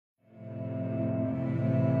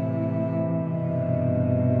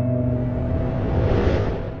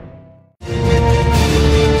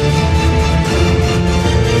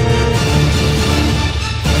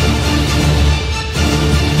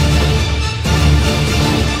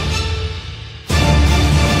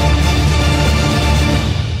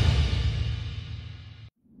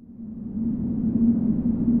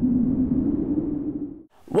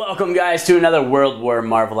Welcome guys to another World War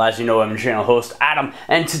Marvel. As you know, I'm your channel host Adam,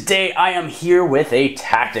 and today I am here with a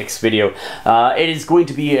tactics video. It is going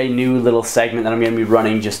to be a new little segment that I'm going to be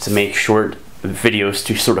running just to make short videos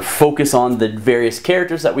to sort of focus on the various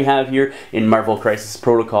characters that we have here in Marvel Crisis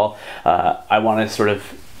Protocol. I want to sort of,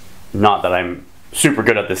 not that I'm super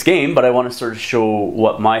good at this game, but I want to sort of show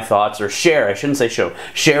what my thoughts, or share, I shouldn't say show,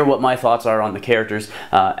 share what my thoughts are on the characters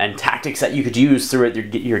and tactics that you could use throughout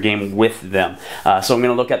your game with them. So I'm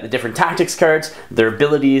going to look at the different tactics cards, their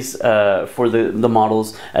abilities for the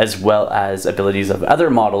models, as well as abilities of other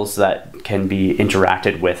models that can be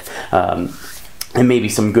interacted with. And maybe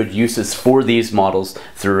some good uses for these models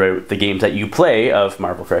throughout the games that you play of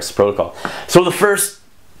Marvel Crisis Protocol. So the first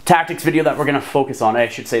tactics video that we're going to focus on, I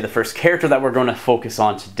should say the first character that we're going to focus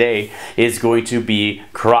on today, is going to be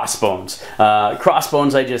Crossbones.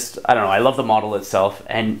 Crossbones, I don't know, I love the model itself,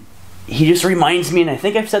 and he just reminds me, and I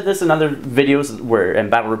think I've said this in other videos and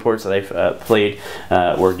battle reports that I've played,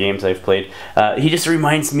 or games I've played, he just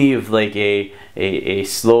reminds me of like a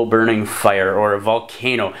slow burning fire or a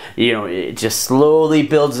volcano. You know, it just slowly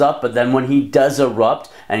builds up, but then when he does erupt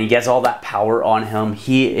and he gets all that power on him,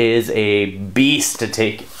 he is a beast to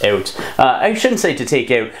take out. I shouldn't say to take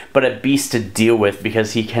out, but a beast to deal with,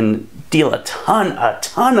 because he can deal a ton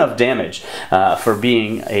of damage for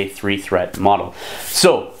being a 3-threat model.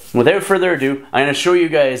 So without further ado, I'm going to show you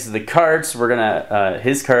guys the cards. We're going to,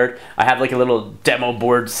 his card, I have like a little demo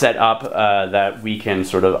board set up that we can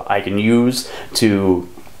I can use to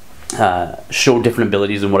show different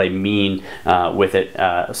abilities and what I mean with it,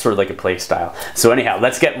 sort of like a play style. So anyhow,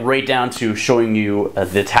 let's get right down to showing you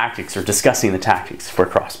the tactics, or discussing the tactics for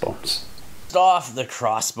Crossbones. Off the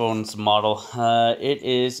Crossbones model, it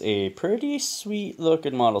is a pretty sweet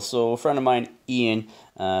looking model. So a friend of mine, Ian,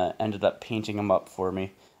 ended up painting him up for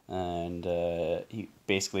me. And he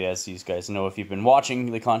basically, as you guys know, if you've been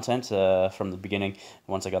watching the content from the beginning,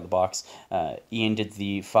 once I got the box, Ian did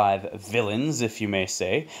the 5 villains, if you may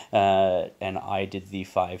say, and I did the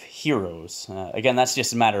 5 heroes. Again, that's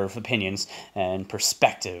just a matter of opinions and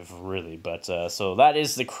perspective, really. But so that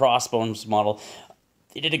is the Crossbones model.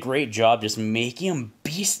 They did a great job just making him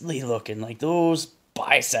beastly looking, like those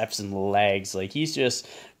biceps and legs. Like, he's just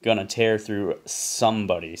gonna tear through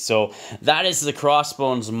somebody. So that is the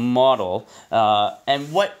Crossbones model.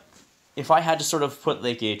 And what if I had to sort of put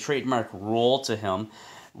like a trademark role to him,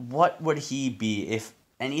 what would he be? If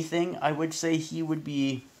anything, I would say he would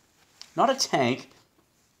be not a tank,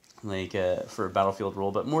 like for a battlefield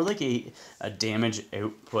role, but more like a damage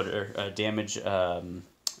output, or a damage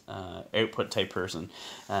output type person.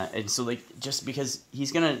 And so, like, just because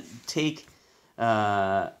he's gonna take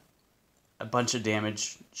a bunch of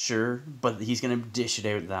damage, sure, but he's going to dish it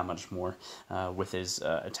out that much more with his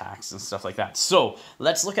attacks and stuff like that. So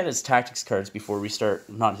let's look at his tactics cards before we start,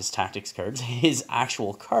 not his tactics cards, his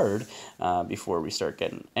actual card, before we start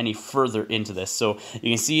getting any further into this. So you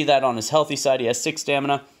can see that on his healthy side, he has 6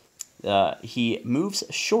 stamina. He moves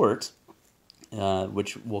short,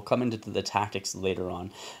 which will come into the tactics later on,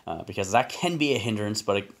 because that can be a hindrance,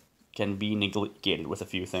 but it can be negated with a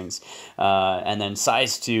few things. And then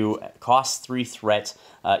size 2, costs 3 threat.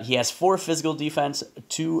 He has 4 physical defense,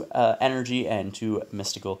 2 energy, and 2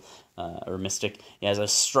 mystical, or mystic. He has a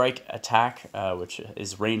strike attack, which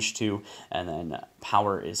is range 2, and then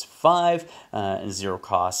power is 5, and 0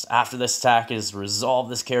 cost. After this attack is resolved,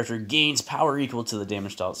 this character gains power equal to the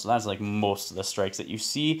damage dealt. So that's like most of the strikes that you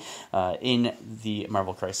see in the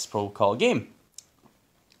Marvel Crisis Protocol game.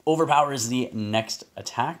 Overpower is the next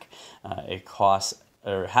attack. It costs,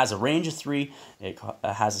 or has a range of 3, it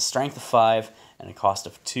has a strength of 5, and a cost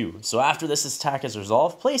of 2. So after this attack is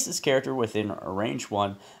resolved, place this character within range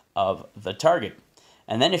 1 of the target.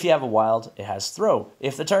 And then if you have a wild, it has throw.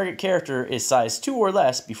 If the target character is size 2 or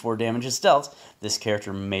less before damage is dealt, this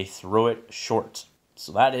character may throw it short.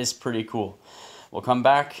 So that is pretty cool. We'll come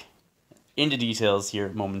back into details here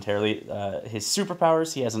momentarily. His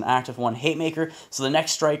superpowers, he has an active 1 Hate Maker, so the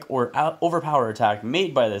next strike or overpower attack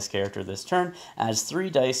made by this character this turn adds 3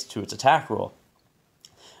 dice to its attack roll.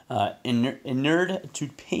 Inured to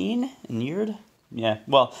pain? Inured? Yeah,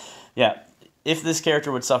 well, yeah. If this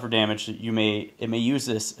character would suffer damage, it may use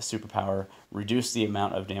this superpower, reduce the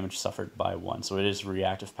amount of damage suffered by 1. So it is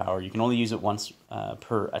reactive power. You can only use it once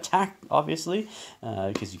per attack, obviously,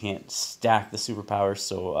 because you can't stack the superpowers,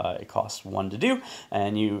 so it costs 1 to do,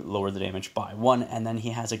 and you lower the damage by 1. And then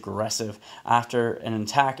he has aggressive. After an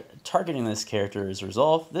attack targeting this character is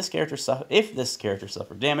resolved, if this character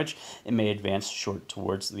suffered damage, it may advance short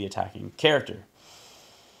towards the attacking character.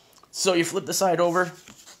 So you flip the side over.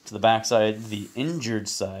 To the backside, the injured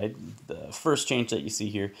side, the first change that you see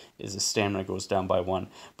here is his stamina goes down by 1,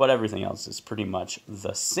 but everything else is pretty much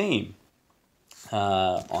the same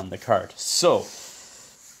on the card. So,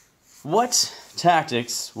 what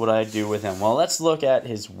tactics would I do with him? Well, let's look at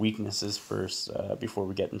his weaknesses first before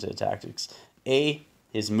we get into the tactics. A,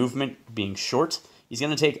 his movement being short. He's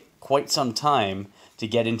going to take quite some time to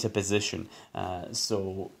get into position.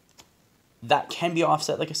 So that can be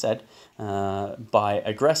offset, like I said, by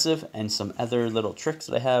aggressive and some other little tricks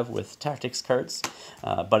that I have with tactics cards.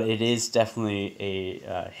 But it is definitely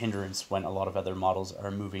a hindrance when a lot of other models are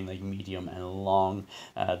moving like medium and long.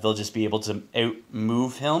 They'll just be able to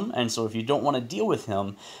out-move him. And so if you don't want to deal with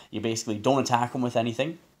him, you basically don't attack him with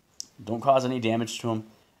anything, don't cause any damage to him,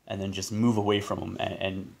 and then just move away from him.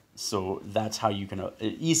 And so that's how you can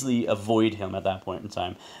easily avoid him at that point in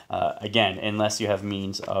time. Again, unless you have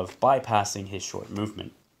means of bypassing his short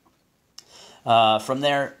movement. From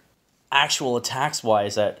there, actual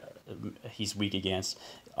attacks-wise that he's weak against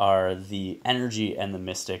are the energy and the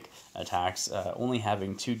mystic attacks. Only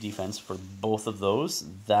having 2 defense for both of those,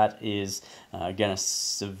 that is going to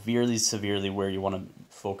severely where you want to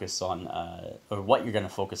focus on, or what you're going to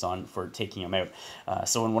focus on for taking him out.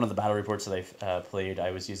 So in one of the battle reports that I've played,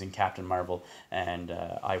 I was using Captain Marvel, and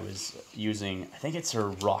I was using, I think it's her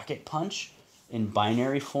Rocket Punch in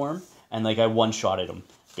binary form, and like I one-shotted him,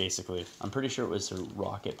 basically. I'm pretty sure it was her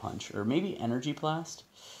Rocket Punch, or maybe Energy Blast?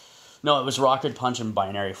 No, it was Rocket Punch in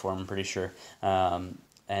binary form, I'm pretty sure. Yeah,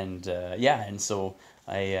 and so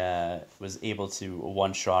I was able to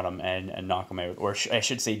one-shot him and knock him out. Or I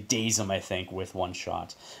should say daze him, I think, with one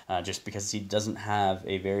shot. Just because he doesn't have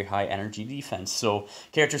a very high energy defense. So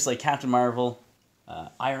characters like Captain Marvel,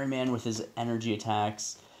 Iron Man with his energy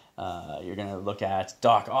attacks, you're going to look at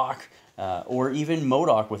Doc Ock, or even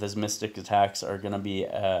MODOK with his mystic attacks are going to be...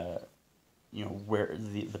 you know, where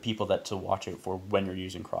the people that to watch out for when you're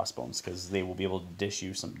using Crossbones, because they will be able to dish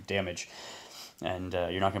you some damage, and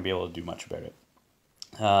you're not going to be able to do much about it.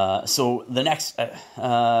 So the next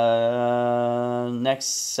next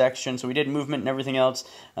section, so we did movement and everything else.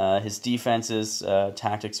 His defenses,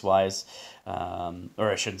 tactics-wise,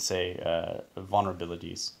 or I shouldn't say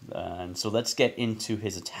vulnerabilities. And so let's get into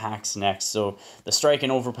his attacks next. So the strike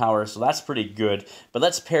and overpower, so that's pretty good. But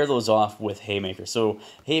let's pair those off with Haymaker. So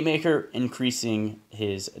Haymaker increasing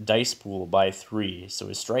his dice pool by 3. So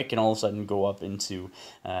his strike can all of a sudden go up into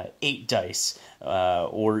 8 dice,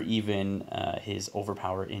 or even his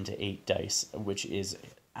overpower into 8 dice, which is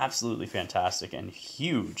absolutely fantastic and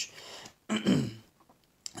huge. And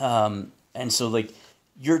so like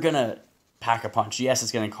you're gonna pack a punch. Yes,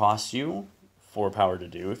 it's going to cost you 4 power to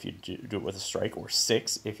do if you do it with a strike, or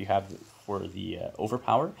 6 if you have for the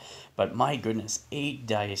overpower. But my goodness, 8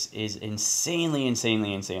 dice is insanely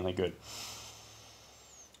good.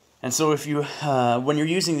 And so if you, when you're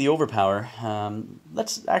using the overpower,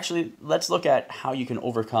 let's look at how you can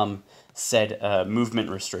overcome said movement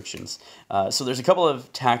restrictions. So there's a couple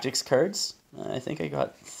of tactics cards. I think I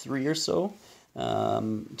got 3 or so.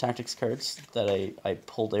 Tactics cards that I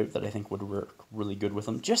pulled out that I think would work really good with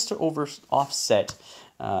him, just to offset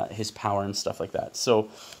his power and stuff like that. So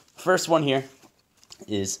first one here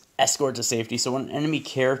is Escort to Safety. So when an enemy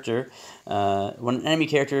character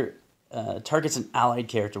targets an allied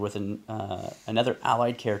character within another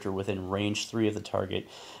allied character within range 3 of the target,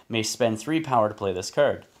 may spend 3 power to play this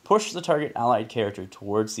card. Push the target allied character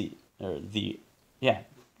towards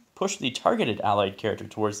push the targeted allied character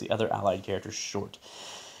towards the other allied character's short.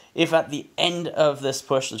 If at the end of this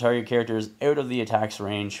push the target character is out of the attack's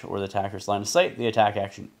range or the attacker's line of sight, the attack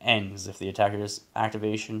action ends. If it is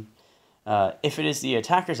the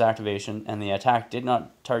attacker's activation and the attack did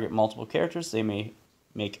not target multiple characters, they may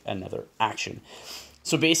make another action.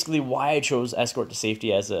 So basically why I chose Escort to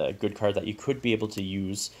Safety as a good card that you could be able to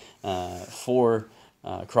use for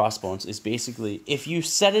Crossbones is basically if you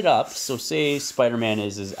set it up, so say Spider-Man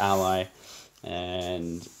is his ally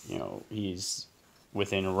and you know he's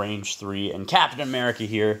within range 3 and Captain America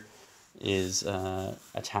here is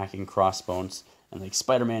attacking Crossbones and like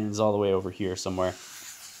Spider-Man is all the way over here somewhere.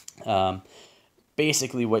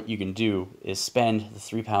 Basically what you can do is spend the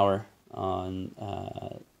 3 power on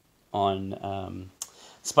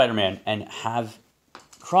Spider-Man and have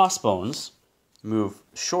Crossbones move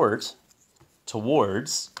short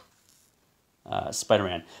towards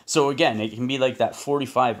Spider-Man. So again, it can be like that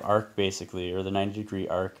 45 arc basically, or the 90-degree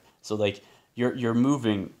arc. So like you're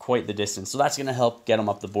moving quite the distance. So that's going to help get him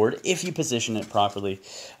up the board if you position it properly,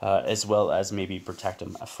 as well as maybe protect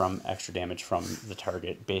him from extra damage from the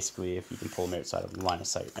target. Basically, if you can pull him outside of the line of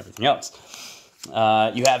sight and everything else.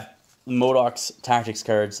 You have MODOK's tactics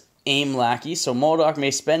cards. Aim Lackey. So MODOK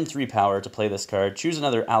may spend 3 power to play this card. Choose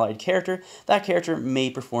another allied character. That character may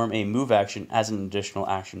perform a move action as an additional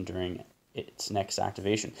action during its next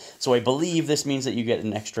activation. So I believe this means that you get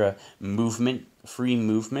an extra movement, free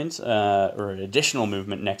movement, or an additional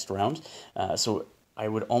movement next round. So I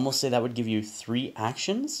would almost say that would give you 3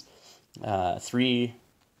 actions. 3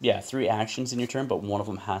 actions in your turn, but one of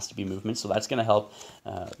them has to be movement. So that's going to help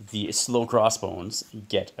the slow Crossbones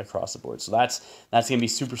get across the board. So that's going to be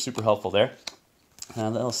super, super helpful there.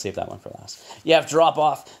 I'll save that one for last. You have Drop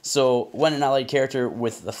Off. So when an allied character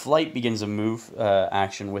with the flight begins a move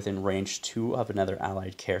action within range 2 of another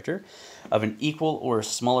allied character of an equal or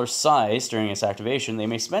smaller size during its activation, they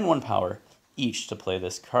may spend 1 power each to play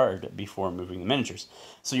this card before moving the miniatures.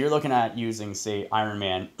 So you're looking at using, say, Iron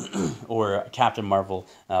Man or Captain Marvel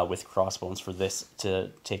with Crossbones for this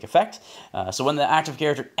to take effect. So when the active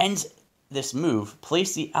character ends this move,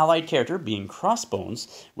 place the allied character, being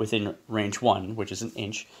Crossbones, within range 1, which is an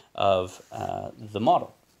inch, of the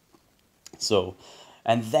model. So,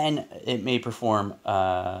 and then it may perform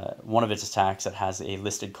one of its attacks that has a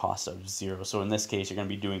listed cost of 0. So in this case, you're going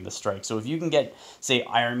to be doing the strike. So if you can get, say,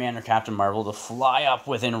 Iron Man or Captain Marvel to fly up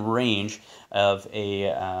within range of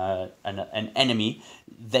an enemy,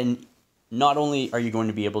 then not only are you going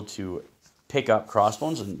to be able to pick up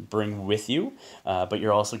Crossbones and bring with you, but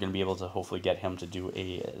you're also going to be able to hopefully get him to do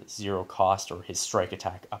a 0 cost or his strike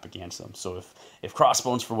attack up against them. So if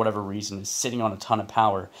Crossbones, for whatever reason, is sitting on a ton of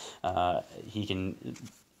power, he can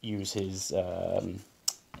use his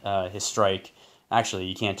strike. Actually,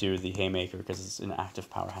 you can't do the Haymaker because it's an active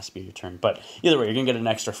power, has to be your turn. But either way, you're going to get an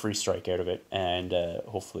extra free strike out of it and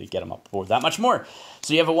hopefully get him up board that much more.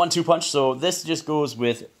 So you have a 1-2 punch. So this just goes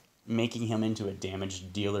with making him into a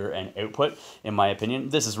damage dealer and output, in my opinion.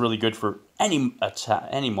 This is really good for any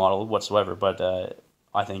model whatsoever, but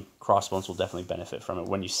I think Crossbones will definitely benefit from it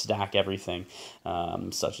when you stack everything,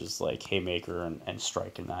 such as like Haymaker and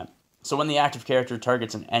Strike and that. So when the active character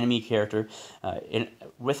targets an enemy character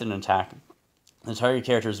with an attack, the target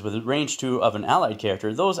character is within range 2 of an allied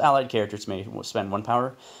character. Those allied characters may spend 1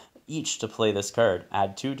 power each to play this card.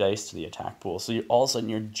 Add 2 dice to the attack pool. So all of a sudden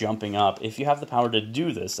you're jumping up. If you have the power to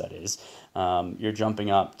do this, that is, you're jumping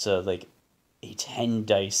up to like a 10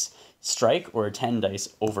 dice strike or a 10 dice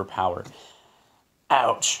overpower.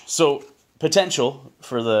 Ouch. So potential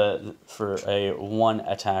for a 1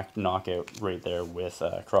 attack knockout right there with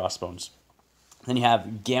Crossbones. Then you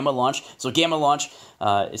have Gamma Launch. So Gamma Launch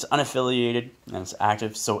is unaffiliated and it's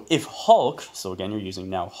active. So if Hulk, so again you're using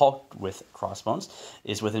now Hulk with Crossbones,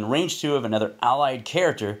 is within range 2 of another allied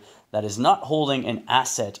character that is not holding an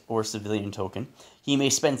asset or civilian token, he may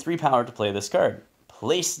spend 3 power to play this card.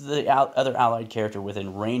 Place the other allied character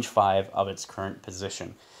within range 5 of its current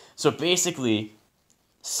position. So basically,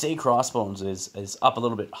 say Crossbones is up a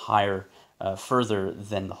little bit higher, further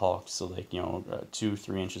than the Hulk, so like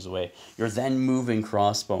 2-3 inches away. You're then moving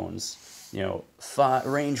Crossbones,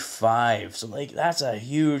 range 5. So like that's a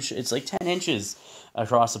huge. It's like 10 inches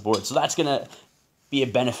across the board. So that's gonna be a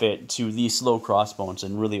benefit to these slow Crossbones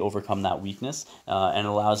and really overcome that weakness, and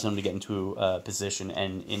allows him to get into a position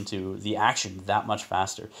and into the action that much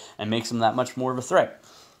faster, and makes him that much more of a threat.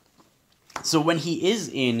 So when he is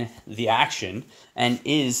in the action and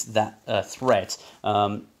is that threat,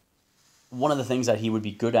 one of the things that he would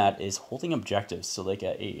be good at is holding objectives. So like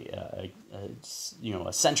a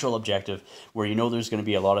central objective where there's going to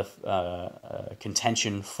be a lot of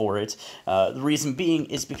contention for it. The reason being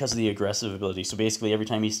is because of the aggressive ability. So basically every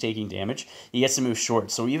time he's taking damage, he gets to move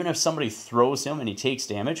short. So even if somebody throws him and he takes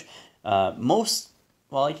damage, I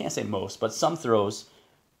can't say most, but some throws,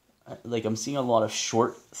 like I'm seeing a lot of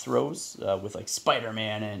short throws with like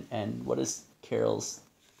Spider-Man and what is Carol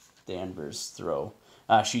Danvers' throw?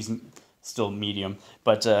 She's still medium,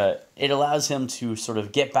 but it allows him to sort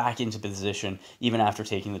of get back into position even after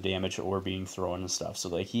taking the damage or being thrown and stuff. So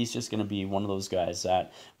like he's just going to be one of those guys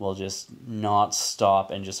that will just not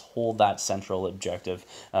stop and just hold that central objective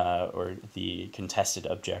or the contested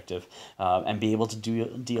objective and be able to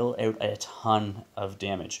deal out a ton of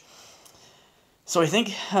damage. So I think,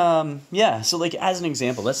 so like as an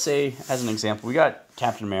example, we got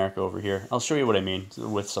Captain America over here. I'll show you what I mean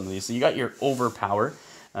with some of these. So you got your overpower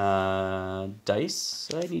dice.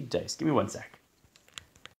 I need dice. Give me 1 sec.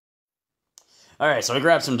 All right, so I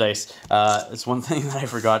grabbed some dice. It's one thing that I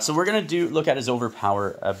forgot. So we're going to look at his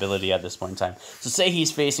overpower ability at this point in time. So say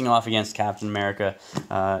he's facing off against Captain America.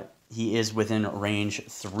 He is within range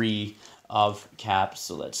 3 of Cap.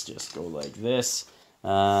 So let's just go like this.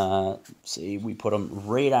 Say we put him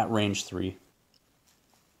right at range 3,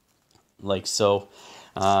 like so.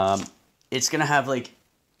 It's gonna have like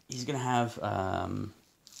he's gonna have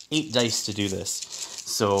 8 dice to do this.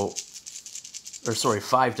 So, or sorry,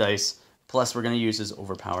 5 dice, plus we're going to use his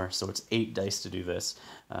overpower, so it's 8 dice to do this.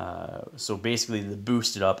 So basically the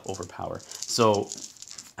boosted up overpower. So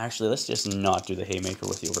actually, let's just not do the haymaker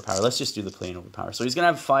with the overpower. Let's just do the plain overpower. So he's going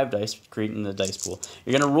to have 5 dice, creating the dice pool.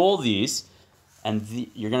 You're going to roll these, and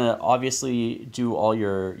you're going to obviously do all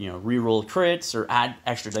your, re-roll crits or add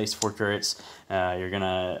extra dice for crits. You're going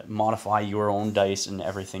to modify your own dice and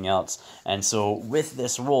everything else. And so with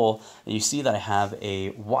this roll, you see that I have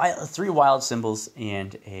 3 wild symbols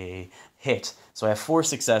and a hit. So I have 4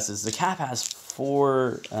 successes. The cap has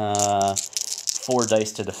 4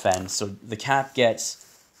 dice to defend. So the cap gets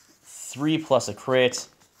 3 plus a crit,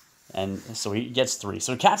 and so he gets 3.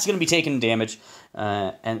 So Cap's going to be taking damage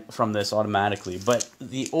and from this automatically. But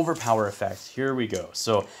the overpower effect, here we go.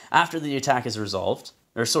 So after the attack is resolved,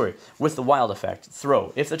 or sorry, with the wild effect,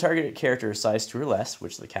 throw. If the target character is size 2 or less,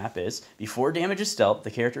 which the Cap is, before damage is dealt,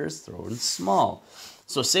 the character is thrown small.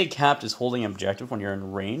 So say Cap is holding an objective when you're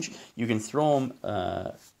in range, you can throw him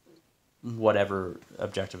whatever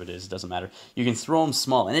objective it is, it doesn't matter. You can throw him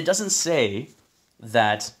small, and it doesn't say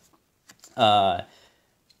that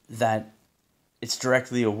that it's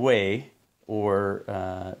directly away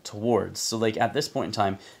or towards. So like at this point in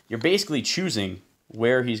time, you're basically choosing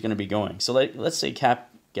where he's going to be going. So like, let's say Cap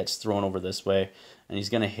gets thrown over this way, and he's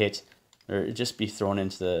going to hit, or just be thrown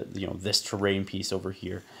into the, this terrain piece over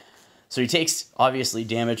here. So he takes, obviously,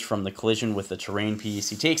 damage from the collision with the terrain piece.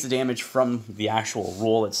 He takes the damage from the actual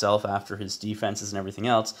roll itself after his defenses and everything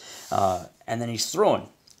else, and then he's thrown.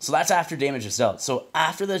 So that's after damage is dealt. So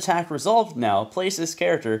after the attack resolved now, place this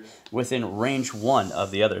character within range 1 of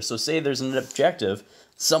the other. So say there's an objective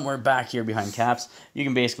somewhere back here behind Caps, you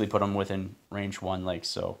can basically put him within range 1 like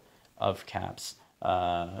so of Caps,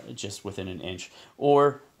 just within an inch.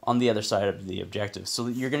 Or on the other side of the objective. So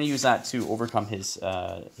you're going to use that to overcome his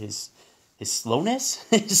slowness,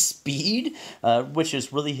 his speed, which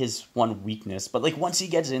is really his one weakness. But like once he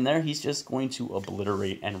gets in there, he's just going to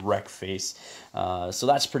obliterate and wreck face. So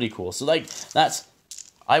that's pretty cool. So like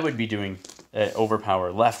I would be doing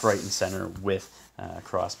overpower left, right, and center with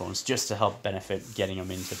Crossbones just to help benefit getting them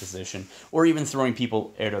into position, or even throwing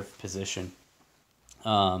people out of position.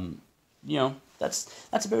 That's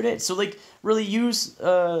about it. So like really use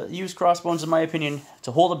Crossbones in my opinion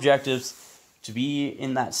to hold objectives, to be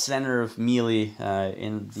in that center of melee,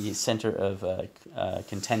 in the center of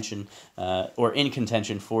contention, or in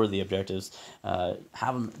contention for the objectives.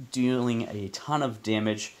 Have them dealing a ton of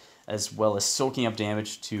damage, as well as soaking up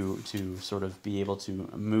damage to sort of be able to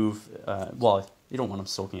move. Well, you don't want him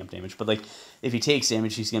soaking up damage, but like if he takes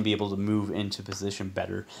damage, he's going to be able to move into position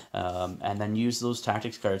better, and then use those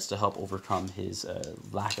tactics cards to help overcome his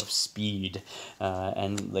lack of speed.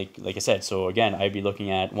 And like I said, so again, I'd be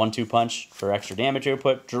looking at 1-2 punch for extra damage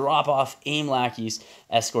output, drop off, aim lackeys,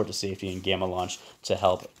 escort to safety, and gamma launch to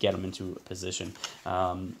help get him into position.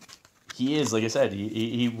 He is, like I said,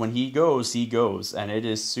 he when he goes, and it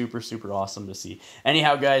is super, super awesome to see.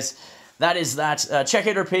 Anyhow, guys, that is that. Check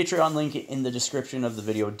out our Patreon link in the description of the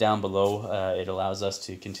video down below. It allows us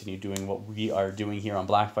to continue doing what we are doing here on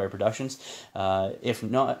Blackfyre Productions. If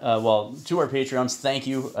not, well, to our Patreons, thank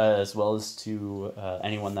you, as well as to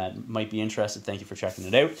anyone that might be interested. Thank you for checking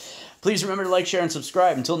it out. Please remember to like, share, and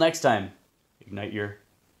subscribe. Until next time, ignite your